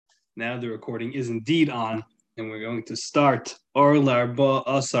Now the recording is indeed on, and we're going to start Or Larba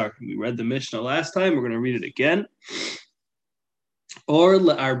Asar. We read the Mishnah last time. We're going to read it again. Or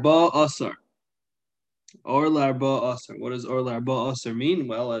Larba Asar. Or Larba Asar. What does Or Larba Asar mean?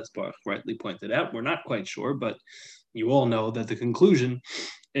 Well, as Baruch rightly pointed out, we're not quite sure, but you all know that the conclusion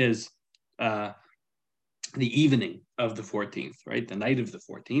is the evening of the 14th, right? The night of the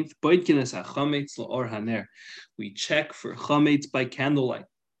 14th. We check for chametz by candlelight.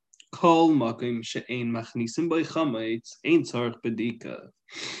 Kol makim she'ein machnisim by chametz ein tzarich bedika.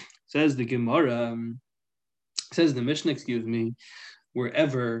 Says the Gemara, says the Mishnah, excuse me,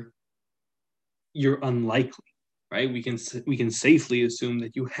 wherever you're unlikely, right? We can safely assume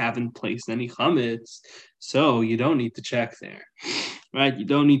that you haven't placed any chametz, so you don't need to check there, right? You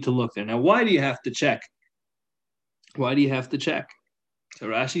don't need to look there. Now, why do you have to check? Why do you have to check? So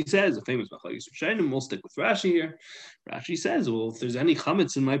Rashi says, a famous machlokes rishonim, we'll stick with Rashi here. Rashi says, well, if there's any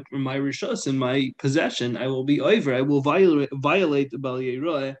chametz in my rishos, in my possession, I will be over. I will violate the bal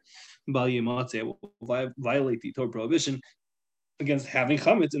yeroeh, bal yematzeh. I will violate the Torah prohibition against having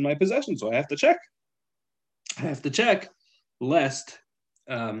chametz in my possession. So I have to check. I have to check, lest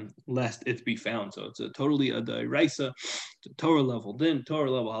it be found. So it's a totally a deraisa, Torah level din,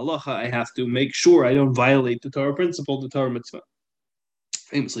 Torah level halacha. I have to make sure I don't violate the Torah principle, the Torah mitzvah.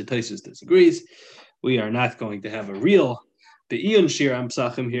 Famously, Taisus disagrees. We are not going to have a real be'iyun shir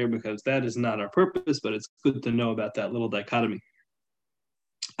amsachim here because that is not our purpose, but it's good to know about that little dichotomy.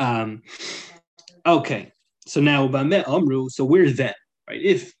 Okay, so now bameh amru. So where then, right?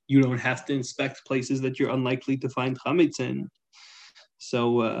 If you don't have to inspect places that you're unlikely to find chametz in,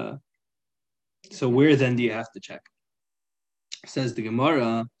 so where then do you have to check? Says the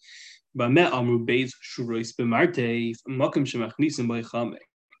Gemara. Right?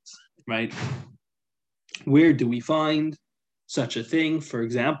 Where do we find such a thing? For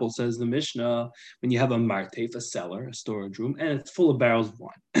example, says the Mishnah, when you have a martef, a cellar, a storage room, and it's full of barrels of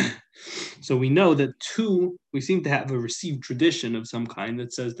wine. So we know that we seem to have a received tradition of some kind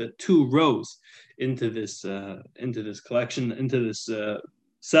that says that 2 rows into this collection, into this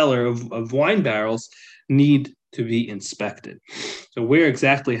cellar of wine barrels need to be inspected. So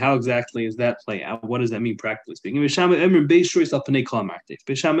how exactly is that play out? What does that mean practically speaking? Beis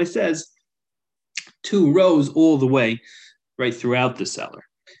Shammai says 2 rows all the way right throughout the cellar.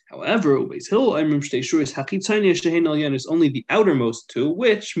 However, Beis Hillel is only the outermost 2,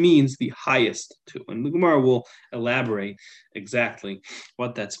 which means the highest 2. And the Gemara will elaborate exactly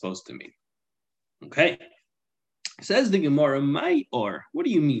what that's supposed to mean. Okay. Says the Gemara, my or. What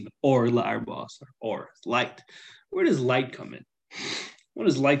do you mean, or la'arba asar? Or light. Where does light come in? What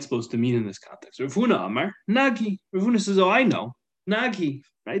is light supposed to mean in this context? Rav Huna Amar, Nagi. Rav Huna says, oh, I know. Nagi,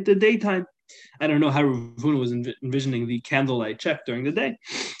 right? The daytime. I don't know how Rav Huna was envisioning the candlelight check during the day,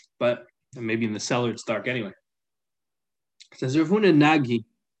 but maybe in the cellar it's dark anyway. Says Rav Huna Nagi,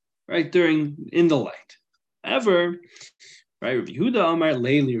 right? In the light. However, right, Rav Yehuda Amar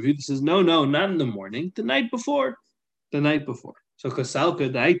Leili. Rav Yehuda says, no, not in the morning, the night before. So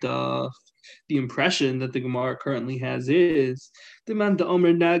Kasalka Daita, the impression that the Gemara currently has is the man the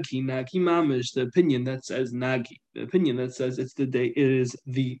Omer Nagi Mamish, the opinion that says Nagi, the opinion that says it's the day, it is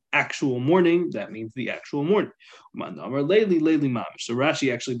the actual morning. That means the actual morning. Man the Omer Leili Mamish. So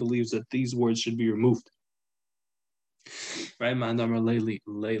Rashi actually believes that these words should be removed. Right, man the Omer Leili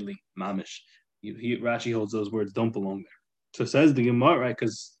Mamish. Rashi holds those words don't belong there. So says the Gemara, right?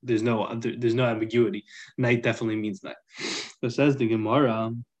 Because there's no ambiguity. Night definitely means night. So says the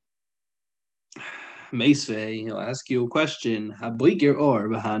Gemara, Meisvei, he'll ask you a question. Haboiger or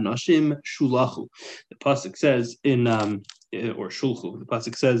v'hanashim shulachu. The pasuk says in or shulchu. The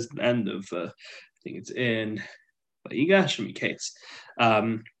pasuk says at the end of I think it's in Vayigash Miketz.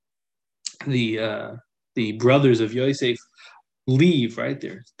 The brothers of Yosef leave. Right,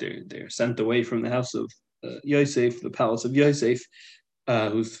 they're sent away from the house of Yosef, the palace of Yosef,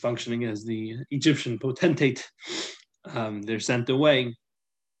 who's functioning as the Egyptian potentate. They're sent away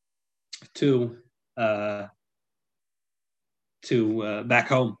to back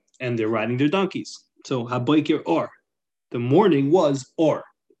home, and they're riding their donkeys. So haboiker or, the morning was or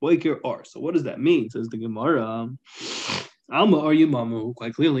boiker or. So what does that mean? Says the Gemara. Alma or Yamamu,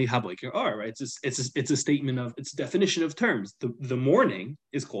 quite clearly haboiker or. Right? It's a statement of, it's a definition of terms. The morning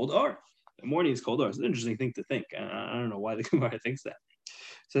is called or. The morning is called or. It's an interesting thing to think. I don't know why the Gemara thinks that.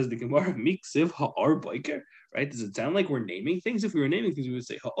 Says the Gemara, miksiv ha'or boiker. Right? Does it sound like we're naming things? If we were naming things, we would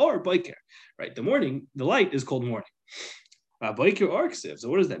say ha'or boiker. Right? The morning, the light is called morning. Boiker or ksiv. So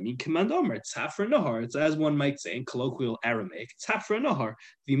what does that mean? Command omer. It's hafra nahar. It's as one might say in colloquial Aramaic. It's hafra nahar.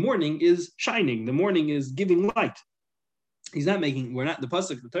 The morning is shining. The morning is giving light. the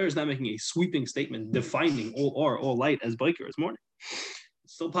pasuk, the Torah is not making a sweeping statement defining all light as biker, as morning.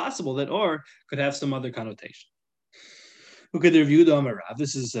 It's still possible that or could have some other connotation. Look at the review the Amarav.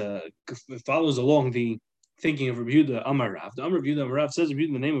 This is follows along the thinking of Rabbi Yehuda Amarav. The Rabbi Yehuda Amarav says, Rabbi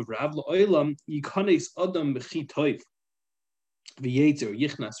Yehuda, the name of Rav, Lo'olam yikanes adam b'chi toiv. V'yetzer,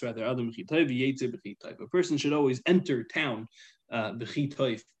 yichnas rather, adam b'chi toiv, v'yetzer b'chi toiv. A person should always enter town b'chi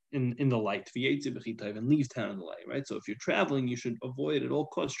toiv, in the light, and leave town in the light, right? So if you're traveling, you should avoid at all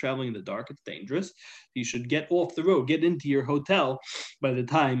costs traveling in the dark. It's dangerous. You should get off the road, get into your hotel by the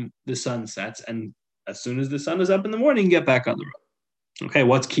time the sun sets, and as soon as the sun is up in the morning, get back on the road. Okay,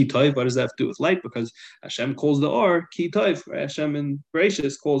 what's ki toiv? What does that have to do with light? Because Hashem calls the or ki toiv. Right? Hashem in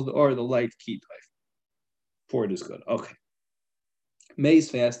Bereshis calls the or the light ki toiv. For it is good. Okay. Meis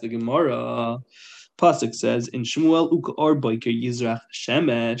fast the Gemara. Pasuk says in Shmuel Uka or Biker Yizrach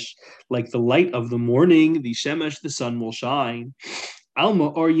Shemesh, like the light of the morning, the Shemesh, the sun will shine. Alma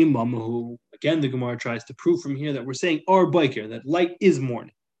or Yimamahu. Again, the Gemara tries to prove from here that we're saying or Biker, that light is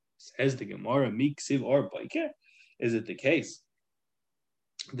morning. Says the Gemara, Miksiv or Biker. Is it the case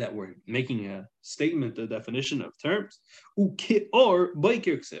that we're making a statement, a definition of terms? Uki or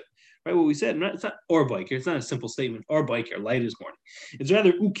Biker ksiv. Right, what we said, it's not or biker, it's not a simple statement, or biker, light is morning. It's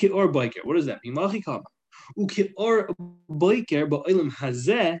rather uki or biker. What does that mean? Uki or biker ba'olam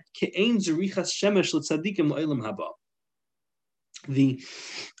hazeh ke'ein zerichas shemesh l'tzadikim la'olam haba. The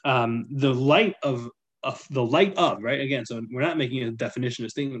light of right, again, so we're not making a definition of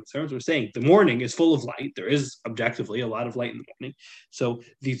statement of terms, we're saying the morning is full of light. There is objectively a lot of light in the morning. So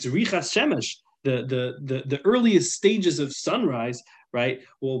the zerichas shemesh, the earliest stages of sunrise, right,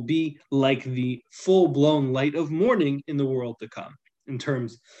 will be like the full-blown light of morning in the world to come, in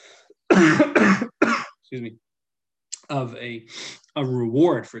terms, excuse me, of a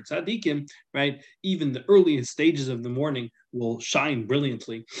reward for tzaddikim, right? Even the earliest stages of the morning will shine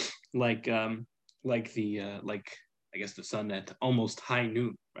brilliantly, like I guess the sun at almost high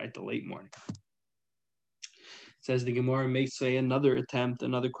noon, right, the late morning. Says the Gemara may say another attempt,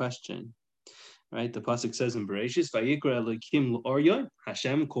 another question. Right, the pasuk says in Bereshis, "Vayikra Elokim l'Oryon."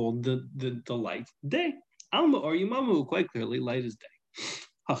 Hashem called the light day. Alma or Yimamu, quite clearly, light is day.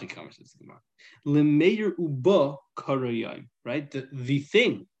 Hachikamer says the Gemara. Lemeir uba karayim. Right, the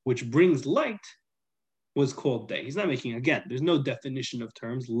thing which brings light was called day. He's not making, again, there's no definition of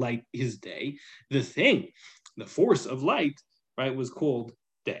terms. Light is day. The thing, the force of light, right, was called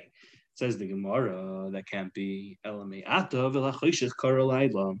day. Says the Gemara, that can't be Elamei Ata v'lachoshech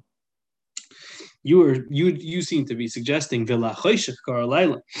karalayla. You seem to be suggesting v'lachoshech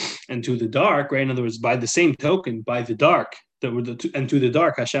karalayla, and to the dark, right? In other words, by the same token, by the dark, and to the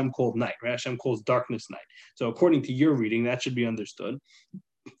dark, Hashem called night, right? Hashem calls darkness night. So according to your reading, that should be understood.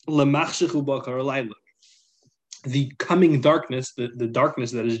 Lemachshechu ba karalayla. The coming darkness, the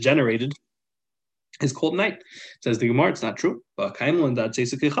darkness that is generated, is called night. Says the Gemara, it's not true.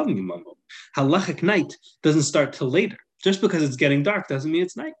 Halachic night doesn't start till later. Just because it's getting dark doesn't mean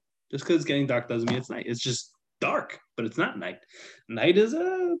it's night. Just because it's getting dark doesn't mean it's night. It's just dark, but it's not night. Night is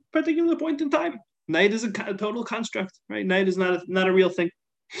a particular point in time. Night is a total construct, right? Night is not a real thing.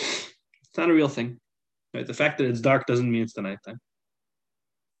 It's not a real thing. Right? The fact that it's dark doesn't mean it's the nighttime.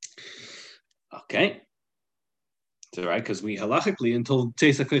 Okay. So, right, because we halachically, until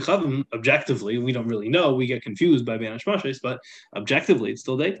Tzeisa Kechavim, objectively, we don't really know. We get confused by Be'anash Moshes, but objectively, it's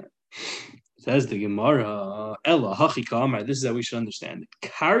still daytime. Says the Gemara, Ella Hachika Amar. This is how we should understand it.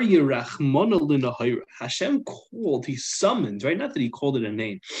 Karya Rachmona L'Nahira. Hashem called, he summoned, right? Not that he called it a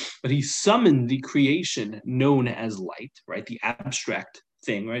name, but he summoned the creation known as light, right? The abstract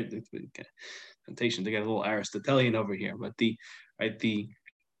thing, right? The temptation to get a little Aristotelian over here, but the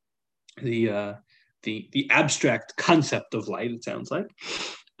abstract concept of light, it sounds like.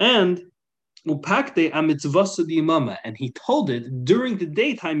 And upakte amitzvasa di'imama, and he told it during the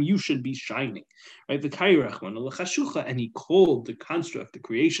daytime you should be shining, right? The kairachman l'chashucha, and he called the construct, the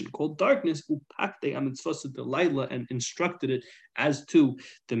creation, called darkness, upakte amitzvasa delayla, and instructed it as to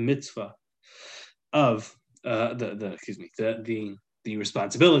the mitzvah of the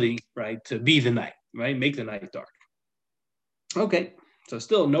responsibility, right, to be the night, right, make the night dark. Okay, so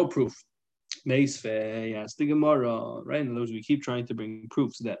still no proof. Meisve, yes, the Gemara, right? In other words, we keep trying to bring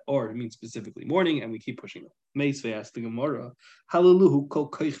proofs that or means specifically morning, and we keep pushing them. Meisve, yes, the Gemara. Hallelujah,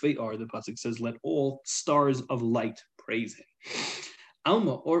 kol koichvei or. The pasuk says, "Let all stars of light praise him."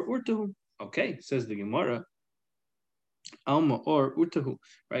 Alma or urtahu. Okay, says the Gemara. Alma or urtahu,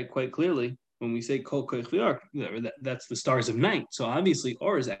 right? Quite clearly, when we say kol koichvei or, that's the stars of night. So obviously,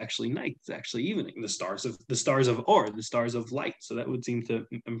 or is actually night. It's actually evening. The stars of or, the stars of light. So that would seem to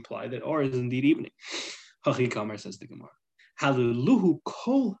imply that or is indeed evening. Hachi Kamar, says the Gemara. Hallelujah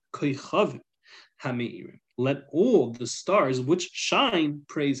kol koichavim hameirim. Let all the stars which shine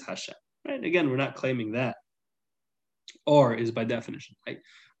praise Hashem. Right? Again, we're not claiming that or is by definition light.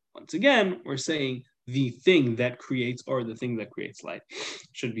 Once again, we're saying the thing that creates or the thing that creates light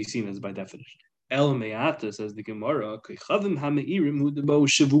should be seen as by definition. El me'ata, says the Gemara, it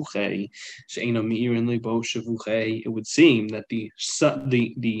would seem that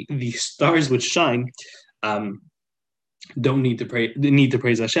the stars which shine don't need to pray. They need to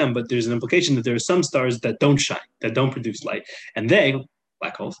praise Hashem, but there's an implication that there are some stars that don't shine, that don't produce light, and they,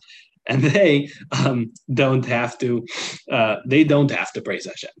 black holes, and they don't have to. They don't have to praise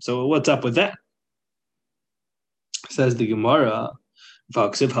Hashem. So what's up with that? Says the Gemara,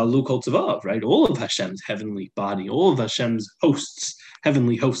 right? All of Hashem's heavenly body, all of Hashem's hosts,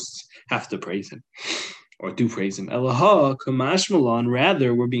 heavenly hosts, have to praise Him or do praise Him. Elaha kamashmalon.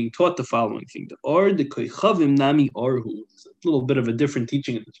 Rather, we're being taught the following thing: the or the koichavim nami orhu. It's a little bit of a different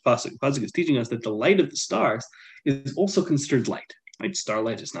teaching in this pasuk. Pasuk is teaching us that the light of the stars is also considered light. Right?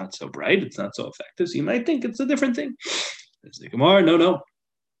 Starlight is not so bright; it's not so effective. So you might think it's a different thing. There's the Gemara. No,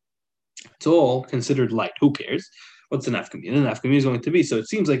 it's all considered light. Who cares? What's the nafkamina? The nafkamina is going to be. So it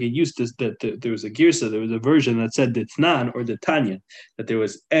seems like it used to that there was a girsa, there was a version that said the Tnan or the Tanya, that there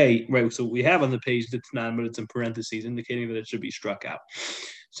was a, right? So we have on the page the Tnan, but it's in parentheses, indicating that it should be struck out.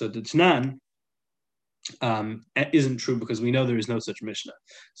 So the Tnan isn't true because we know there is no such Mishnah.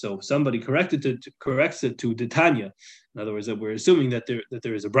 So somebody corrects it to the Tanya. In other words, that we're assuming that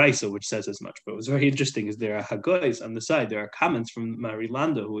there is a brisa which says as much. But what's very interesting is there are hagoys on the side. There are comments from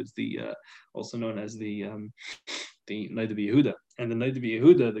Marilanda, who is the also known as the Noda B'Yehuda, and the Noda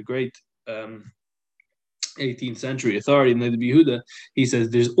B'Yehuda, the great 18th century authority, Noda B'Yehuda, he says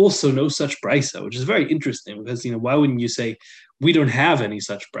there's also no such brisa, which is very interesting because why wouldn't you say we don't have any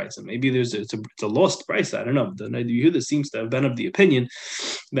such brisa? Maybe it's a lost brisa. I don't know. The Noda B'Yehuda seems to have been of the opinion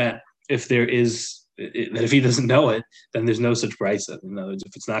that if there is that if he doesn't know it, then there's no such brisa. In other words,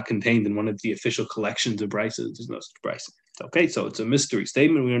 if it's not contained in one of the official collections of brisa, there's no such brisa. Okay, so it's a mystery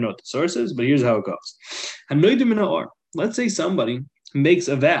statement. We don't know what the source is, but here's how it goes. Let's say somebody makes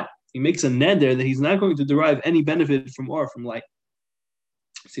a vow. He makes a neder that he's not going to derive any benefit from light.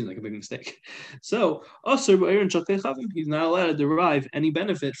 Seems like a big mistake. So, he's not allowed to derive any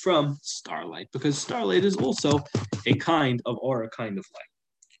benefit from starlight because starlight is also a kind of or a kind of light.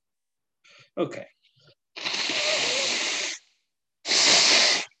 Okay.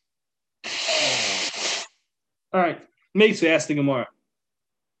 All right. Makes we ask the Gemara.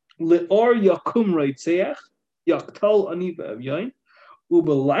 Le'or yakum reitzeach yaktal ani b'avyain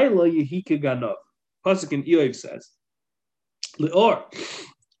ubelayla yehike ganov. Pasuk in Eov says, Le'or,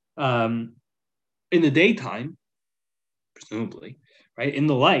 in the daytime, presumably, right, in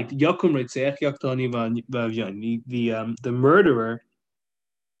the light, yakum reitzeach yaktal ani b'avyain. The murderer,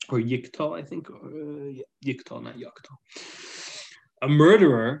 or yiktal, I think, yiktal, not yaktal. A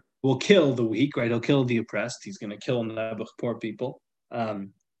murderer will kill the weak, right? He'll kill the oppressed. He's going to kill Nebuch, poor people,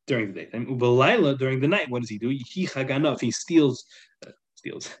 during the daytime. Ubalayla, during the night, what does he do? He steals.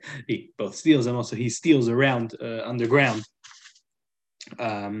 He both steals and also he steals around underground.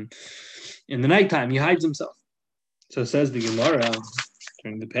 In the nighttime, he hides himself. So says the Gemara,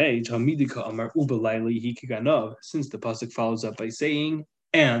 turning the page, Hamidika Amar Ubalayla Yikiganov, since the pasuk follows up by saying,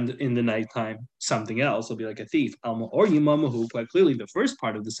 and in the nighttime, something else will be like a thief. Alma or yimamahu. Quite clearly, the first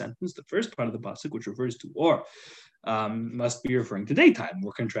part of the sentence, the first part of the pasuk, which refers to or, must be referring to daytime.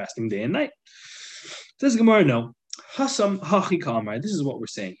 We're contrasting day and night. Says Gemara, no. Hasam hachikamar. This is what we're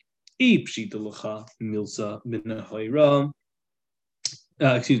saying. Ipshitalucha milsa binahayra.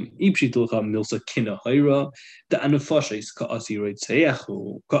 Excuse me. Ipshitalucha milsa kinahayra. The anafashis kaasi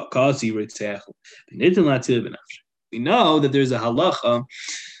reitzeachu kaasi reitzeachu. Benitin latil benafsh. We know that there's a halacha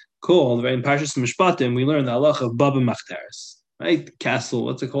called, right, in Parshas Mishpatim, we learn the halacha of Baba Machteres, right? Castle,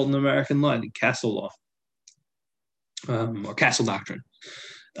 what's it called in American law? The castle law, or castle doctrine,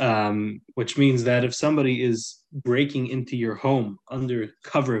 which means that if somebody is breaking into your home under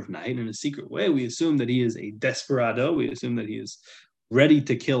cover of night in a secret way, we assume that he is a desperado. We assume that he is ready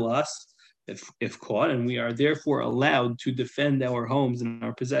to kill us if caught, and we are therefore allowed to defend our homes and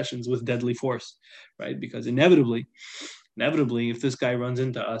our possessions with deadly force, right? Because inevitably, if this guy runs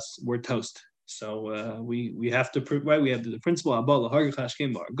into us, we're toast. So we have to, right? We have the principle,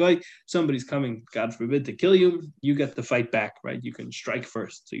 somebody's coming, God forbid, to kill you, you get to fight back, right? You can strike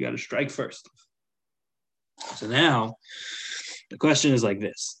first. So you got to strike first. So now the question is like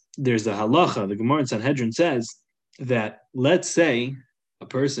this. There's a halacha, the Gemara in Sanhedrin says that, let's say a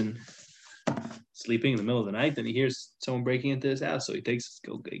person sleeping in the middle of the night, and he hears someone breaking into his house. So he gets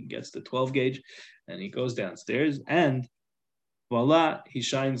the 12 gauge and he goes downstairs, and voila, he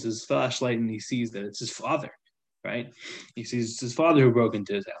shines his flashlight and he sees that it's his father, right? He sees it's his father who broke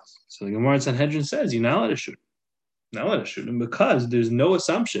into his house. So the Gemara in Sanhedrin says, you're not allowed to shoot him. Not allowed to shoot him because there's no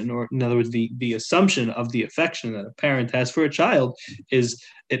assumption, or in other words, the assumption of the affection that a parent has for a child is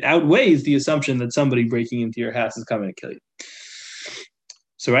it outweighs the assumption that somebody breaking into your house is coming to kill you.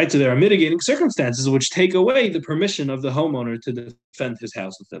 So, right, so there are mitigating circumstances which take away the permission of the homeowner to defend his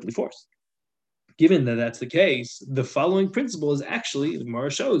house with deadly force. Given that that's the case, the following principle is actually, the Gemara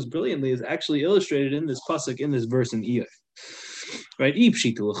shows brilliantly, is actually illustrated in this pasuk, in this verse in Iyov. Right, back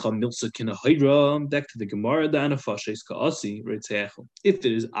to the Gemara, right? If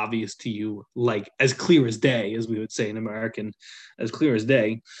it is obvious to you, like as clear as day, as we would say in American, as clear as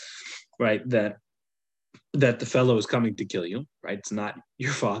day, right, that the fellow is coming to kill you, right? It's not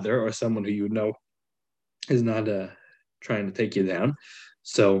your father or someone who you know is not trying to take you down.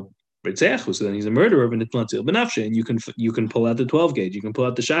 So then he's a murderer, and you can pull out the 12 gauge, you can pull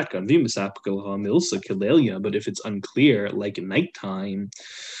out the shotgun. But if it's unclear, like at nighttime,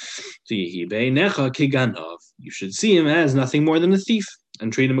 you should see him as nothing more than a thief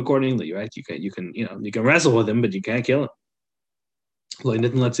and treat him accordingly, right? You can wrestle with him, but you can't kill him.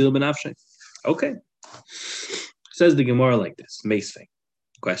 Okay. Says the Gemara like this. Meisvei.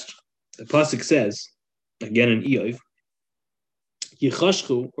 Question. The pasuk says, again in Iyov,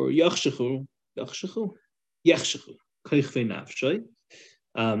 Yichashchu or Yachshachu, Yachshachu, Koichvei Nafshay,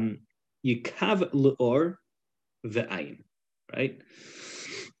 Yikav Leor Ve'ayin, right?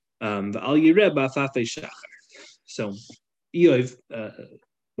 Ve'al Yireh Ba'afafei Shachar. So, Iyov,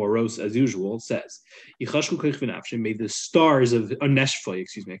 morose as usual, says, Yichashchu Koichvei Nafshay, may the stars of, Neshvay,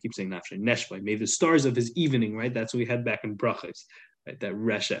 excuse me, I keep saying Nafshay, Neshvay, may the stars of his evening, right? That's what we had back in Brachos, right? That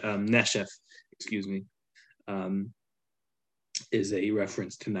Neshef, excuse me, is a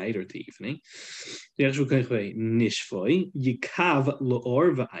reference to night or to evening. He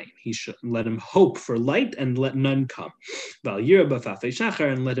should let him hope for light and let none come.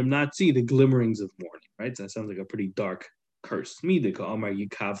 And let him not see the glimmerings of morning. Right? So that sounds like a pretty dark curse.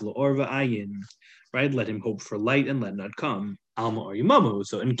 Right? Let him hope for light and let none come. Alma or Yamamu.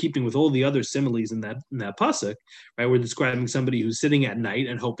 So in keeping with all the other similes in that pasuk, right, we're describing somebody who's sitting at night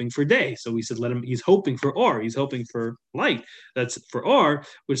and hoping for day. So we said he's hoping for or, he's hoping for light. That's for or,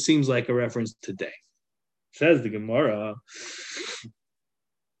 which seems like a reference to day. Says the Gemara.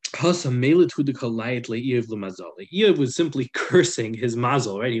 Iyov was simply cursing his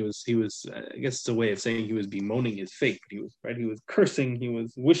mazel, right? He was I guess it's a way of saying he was bemoaning his fate. He was cursing, he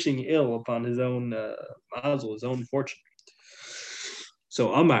was wishing ill upon his own mazel, his own fortune.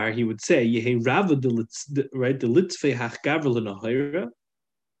 So Amar, he would say, let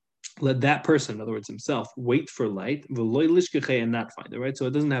that person, in other words, himself, wait for light, and not find it, right? So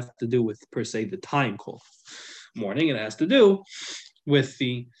it doesn't have to do with, per se, the time called morning. It has to do with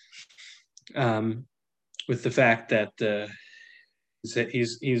the fact that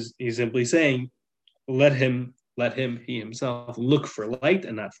he's simply saying, let him, he himself, look for light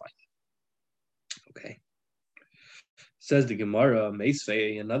and not find it. Okay. Says the Gemara,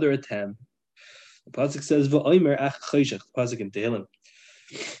 Meisvei, another attempt. The pasuk says, "V'omer ach choshech." The pasuk in Tehillim,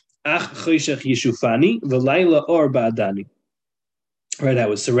 "Ach choshech yishufani, v'layla or ba'adani." Right, I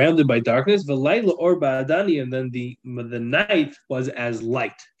was surrounded by darkness, v'layla or ba'adani, and then the night was as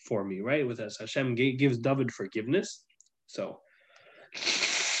light for me. Right, with us, Hashem gives David forgiveness. So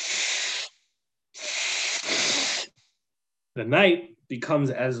the night becomes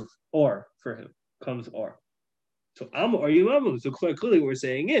as or for him, comes or. So or Yimamu. So clearly what we're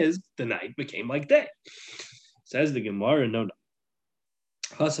saying is the night became like day. Says the Gemara, no.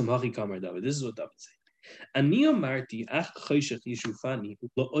 Hasam Hachi Kamar David. This is what David said. Ani amarti ach choshech yishufani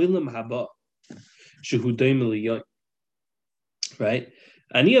la'olam haba shehu doim liyoy. Right?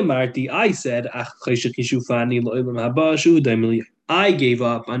 Ani amarti, I said ach choshech yishufani la'olam haba shehu doim liyoy. I gave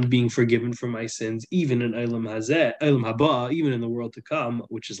up on being forgiven for my sins, even in Olam Hazeh, Olam Haba, even in the world to come,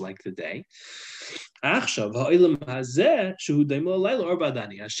 which is like the day. Hashem,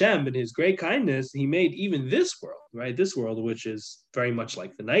 in His great kindness, He made even this world, right? This world, which is very much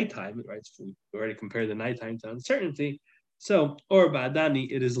like the nighttime, right? So we already compared the nighttime to uncertainty. So, or badani,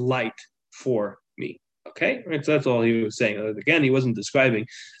 it is light for me. Okay, right? So that's all he was saying. Again, he wasn't describing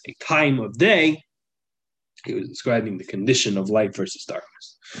a time of day. He was describing the condition of light versus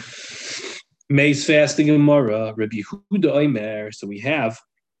darkness. Maze fasting Gemara, Rabbi Yehuda Omer. So we have,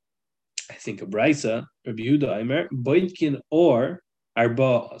 I think, a brisa, Rabbi Yehuda Omer, Boitkin or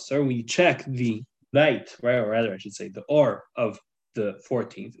Arba. So we check the night, right? Or rather, I should say, the or of the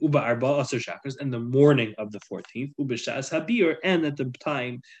 14th, Uba Arba Asr Shachris, and the morning of the 14th, Uba Shas Habir, and at the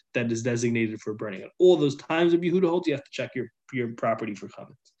time that is designated for burning. At all those times of Yehuda holds, you have to check your property for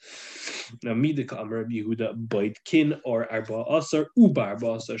chametz. Now, Midika Amar Yehuda Baitkin or Arba Asar Uba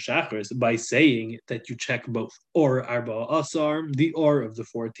Arba Asar Shachris, by saying that you check both, or Arba Asar, the or of the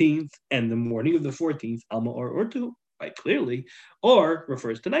 14th, and the morning of the 14th, Alma or two, right? Clearly, or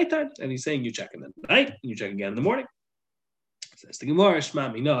refers to nighttime, and he's saying you check in the night, and you check again in the morning. Says the Gemara,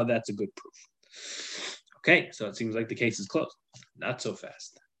 Shmami, no, that's a good proof. Okay, so it seems like the case is closed. Not so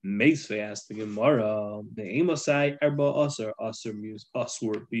fast. Meisve asked the Gemara, the Amosai Erba Asur Asur Muse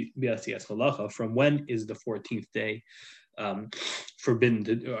Asur Biasias Malacha. From when is the 14th day forbidden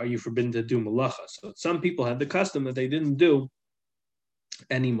to? Are you forbidden to do malacha? So some people had the custom that they didn't do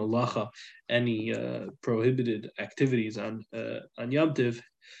any malacha, any prohibited activities on Yom Tiv,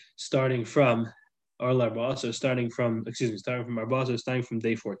 starting from Arba'asar, starting from Arba'asar, starting from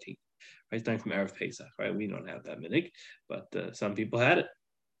day 14, right? Starting from Erev Pesach, right? We don't have that minig, but some people had it.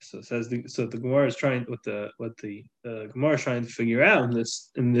 So it says the Gemara is trying what the Gemara is trying to figure out in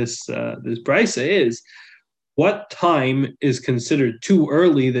this brisa is what time is considered too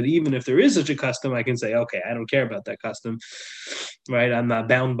early that even if there is such a custom, I can say, okay, I don't care about that custom, right? I'm not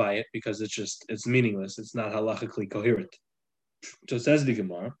bound by it because it's meaningless. It's not halachically coherent. So it says the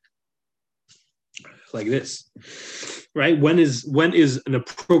Gemara like this, right? When is an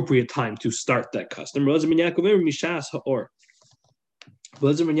appropriate time to start that custom? Elazar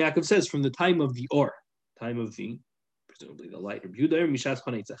ben Yaakov says from the time of the or, time of the presumably the light of Yehuda, mishas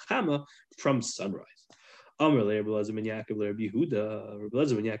chama from sunrise. Amar le Elazar ben Yaakov le Yehuda.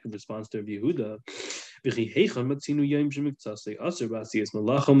 Elazar ben Yaakov responds to Yehuda.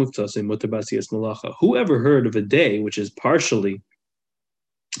 Whoever heard of a day which is partially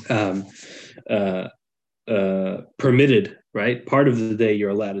permitted, right? Part of the day you're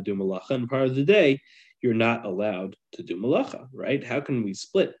allowed to do malacha, and part of the day you're not allowed to do malacha, right? How can we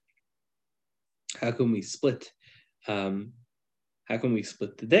split? How can we split the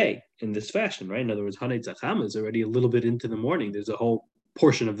day in this fashion, right? In other words, Hanei Tzachama is already a little bit into the morning. There's a whole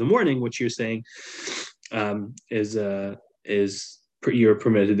portion of the morning which you're saying is you're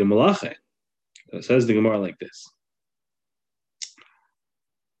permitted to do malacha. So it says the Gemara like this.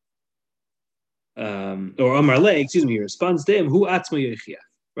 Or Amar Le, excuse me, he responds to him, Hu Atzma Yechia,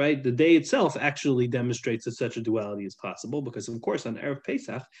 right? The day itself actually demonstrates that such a duality is possible because, of course, on Erev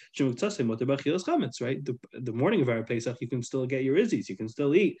Pesach, right? The morning of Erev Pesach, you can still get your izzies, you can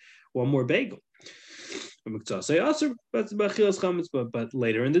still eat one more bagel. But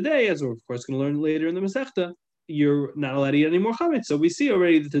later in the day, as we're, of course, going to learn later in the Masechta, you're not allowed to eat any more chametz. So we see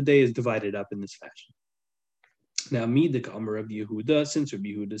already that the day is divided up in this fashion. Now, Midik Amar Rabbi Yehuda, since Rabbi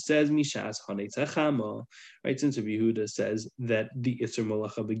Yehuda says Mishas Hanetz Hachama, right? Since Rabbi Yehuda says that the Isser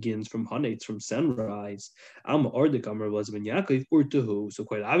Malacha begins from Hanetz, from sunrise. Alma Ordik Amar Elazar ben Yaakov Urtuhu. So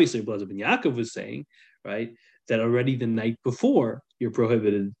quite obviously, Elazar ben Yaakov was saying, right, that already the night before you're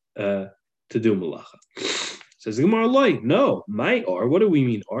prohibited to do Malacha. Says the Gemara, Loi, no, my or. What do we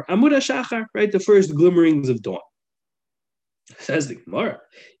mean or? Amud HaShachar, right? The first glimmerings of dawn. Says the Gemara,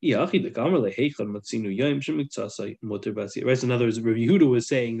 right? In other words, Rabbi Yehuda was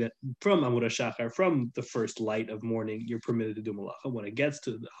saying that from Amud HaShachar, from the first light of morning, you're permitted to do malacha. When it gets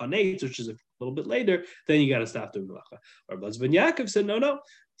to the Hanetz, which is a little bit later, then you got to stop doing malacha. Or Elazar ben Yaakov said, no.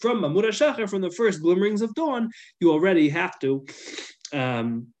 From Amud HaShachar, from the first glimmerings of dawn, you already have to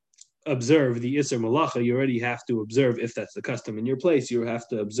observe the Isser Malacha. You already have to observe, if that's the custom in your place, you have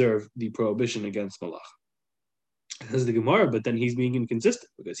to observe the prohibition against malacha. Says the Gemara, but then he's being inconsistent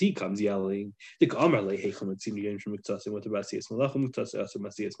because he comes yelling, Name it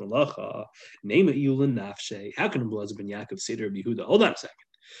Yulin Nafshe. How can Elazar ben Yaakov say to Rabbi Yehuda, hold on a second,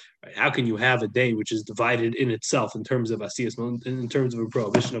 right? How can you have a day which is divided in itself in terms of asiyas, in terms of a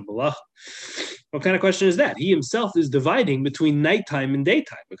prohibition of malacha? What kind of question is that? He himself is dividing between nighttime and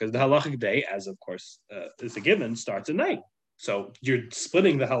daytime because the halachic day, as of course is a given, starts at night. So you're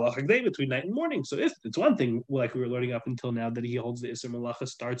splitting the halachic day between night and morning. So if it's one thing, like we were learning up until now, that he holds the Isser Malacha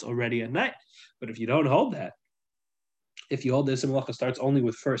starts already at night. But if you don't hold that, if you hold the Isser Malacha starts only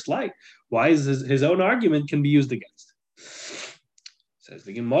with first light, why is his own argument can be used against? Says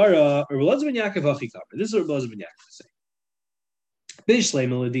the Gemara, or Elazar ben Yaakov Achikamer. This is what Elazar ben Yaakov is saying.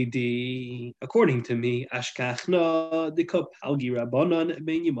 According to me,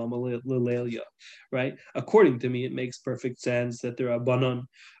 right? According to me, it makes perfect sense that the Rabbanon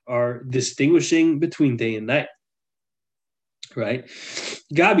are distinguishing between day and night, right?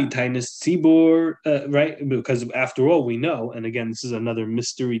 Gabi Tainus Tzibor, right? Because after all, we know, and again, this is another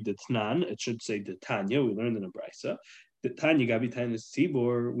mystery Detnan. It should say Detanya. We learned in a brisa the Tanya Gabi Tainus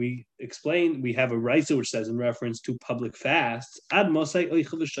Tzibor, we explain, we have a Raisa which says in reference to public fasts, Ad Mosai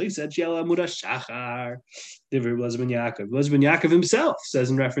Oichav Shoisat Yala Mura Shachar. Divir Blazman Yaakov. Blazman Yaakov himself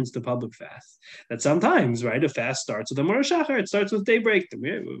says in reference to public fasts that sometimes, right, a fast starts with a Mura Shachar, it starts with daybreak.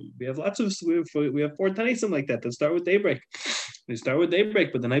 We have lots of, we have 4 Tanaisim like that start with daybreak. They start with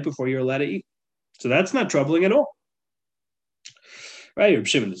daybreak, but the night before you're allowed to eat. So that's not troubling at all. Right? Reb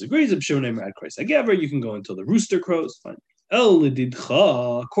Shimon disagrees. Reb Shimon Mad Christ Hagever. You can go until the rooster crows. Fine.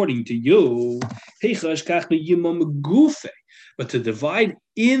 According to you, but to divide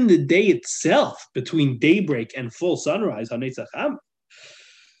in the day itself between daybreak and full sunrise, right?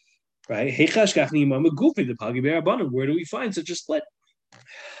 Where do we find such a split?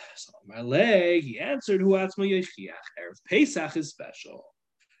 So he answered, "Erev Pesach is special."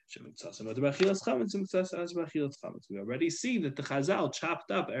 We already see that the Chazal chopped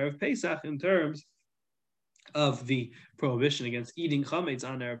up Erev Pesach in terms of the prohibition against eating chametz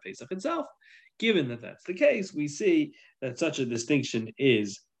on Erev Pesach itself. Given that that's the case, we see that such a distinction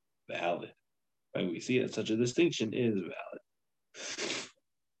is valid. Right? We see that such a distinction is valid.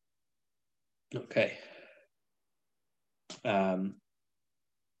 Okay.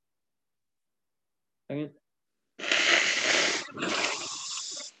 Second.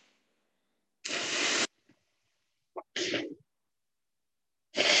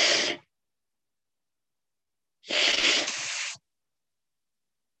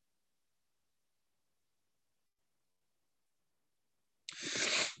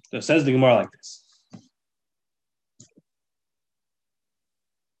 So it says the Gemara like this.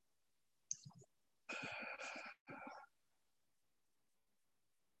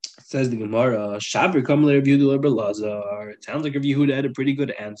 It says the Gemara, Shabri Kamler Rav Yehuda Bar Lazar. It sounds like Rav Yehuda had a pretty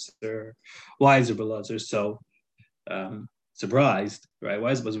good answer. Why is Bar Lazar so surprised? Right?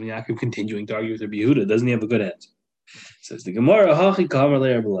 Why is Bazman Yaakov continuing to argue with Rav Yehuda? Doesn't he have a good answer? It says the Gemara, Hachi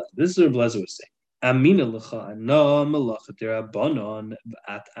Kamler Rav Lazar. This is what Rav Lazar was saying. Amina lecha no malacha derabanan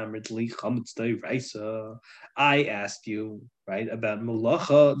at amritli chametz deraisa. I asked you, right, about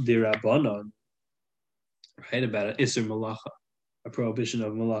malacha derabanan, right, about an iser malacha, a prohibition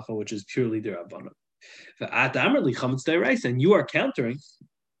of malacha which is purely derabanan. At amritli chametz deraisa, and you are countering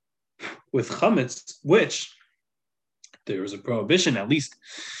with chametz, which there is a prohibition, at least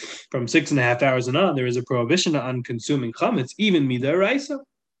from 6.5 hours and on. There is a prohibition on consuming chametz, even midaraisa.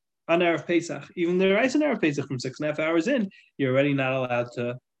 On Erev Pesach, even the rice on Erev Pesach from 6.5 hours in, you're already not allowed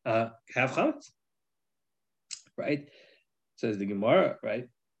to have chametz, right? Says the Gemara, right?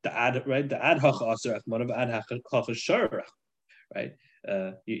 The ad hacha aser achman of ad hacha sharach, right?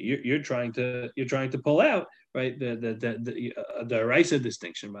 You're trying to pull out, right, the rice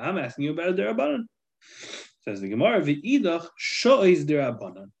distinction. But I'm asking you about the rabbanon. Says the Gemara, v'idach shois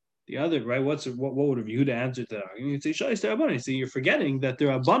derabanan. The other, right? What would have Yehuda answered to that argument? You'd say Shais Derabanan. See, you're forgetting that the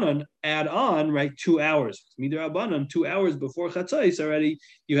Rabbanan add on, right, 2 hours. Midar Rabbanan, 2 hours before Chatzais already,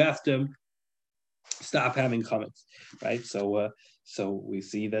 you have to stop having chametz, right? So we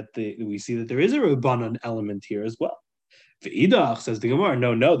see that there is a Rabbanan element here as well. V'idach, says the Gemara,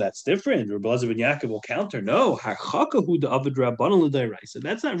 no, that's different. Rabbi Elazar ben Yaakov will counter. No, harchakahu da'avad rabbanon l'dairaisa.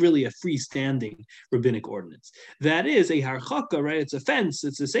 That's not really a freestanding rabbinic ordinance. That is a harchaka, right? It's a fence.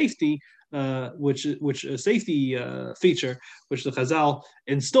 It's a safety, which a safety feature which the Chazal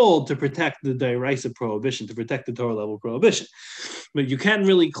installed to protect the dairaisa prohibition, to protect the Torah level prohibition. But you can't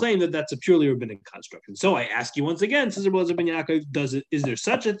really claim that that's a purely rabbinic construct. And so I ask you once again, says Rabbi Elazar ben Yaakov, is there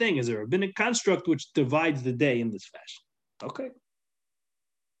such a thing as a rabbinic construct which divides the day in this fashion? Okay.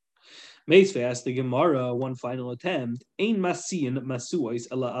 Meisvei asked the Gemara, one final attempt. Ein masiyin masuos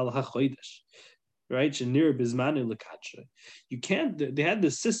ala al hachodesh, right? Shenir bizmanu lekadsha. You can't. They had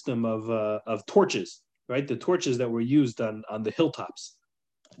this system of torches, right? The torches that were used on the hilltops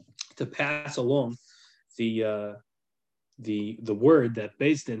to pass along the word that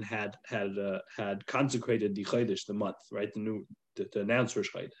Beis Din had consecrated the chodesh, the month, right? To announce Rosh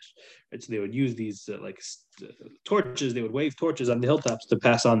Chodesh, right? So they would use these torches. They would wave torches on the hilltops to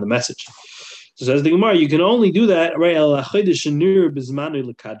pass on the message. So says the Gemara, you can only do that, right?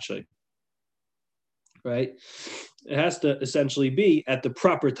 Right? It has to essentially be at the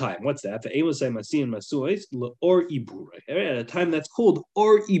proper time. What's that? Or iburai. At a time that's called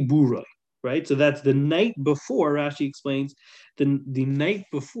or iburai. Right, so that's the night before. Rashi explains the night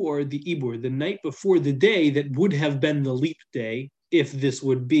before the ibur, the night before the day that would have been the leap day if this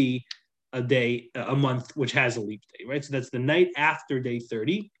would be a month which has a leap day. Right, so that's the night after day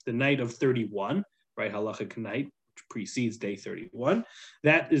 30, the night of 31. Right, halachic night, which precedes day 31.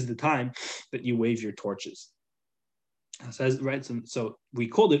 That is the time that you wave your torches. It says, right, so we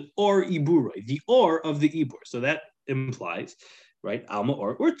called it or iburoi, the or of the ibur. So that implies, right? Alma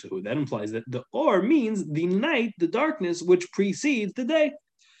or urtu. That implies that the or means the night, the darkness, which precedes the day.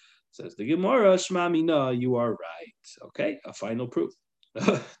 Says the Gemara, Shma Mina, you are right. Okay, a final proof.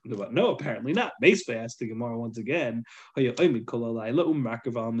 No, apparently not. Basically, asked the Gemara once again.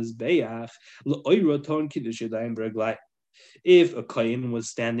 If a kohen was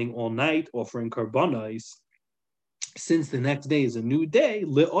standing all night offering karbanos, since the next day is a new day,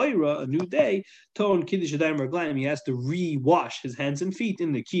 le'oira, a new day, ton kiddush yadayim raglayim, he has to re-wash his hands and feet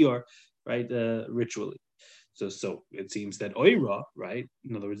in the kior, right, ritually. So it seems that oira, right?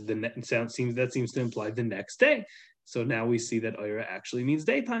 In other words, seems to imply the next day. So now we see that oira actually means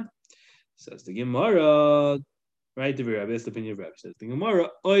daytime. Says the Gemara, right? The Rabbi, that's the opinion of Rabbi. Says the Gemara,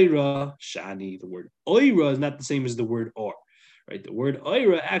 oira shani. The word oira is not the same as the word or, right? The word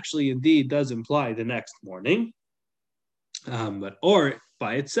oira actually indeed does imply the next morning, but or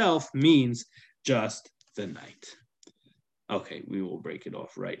by itself means just the night. Okay, we will break it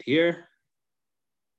off right here.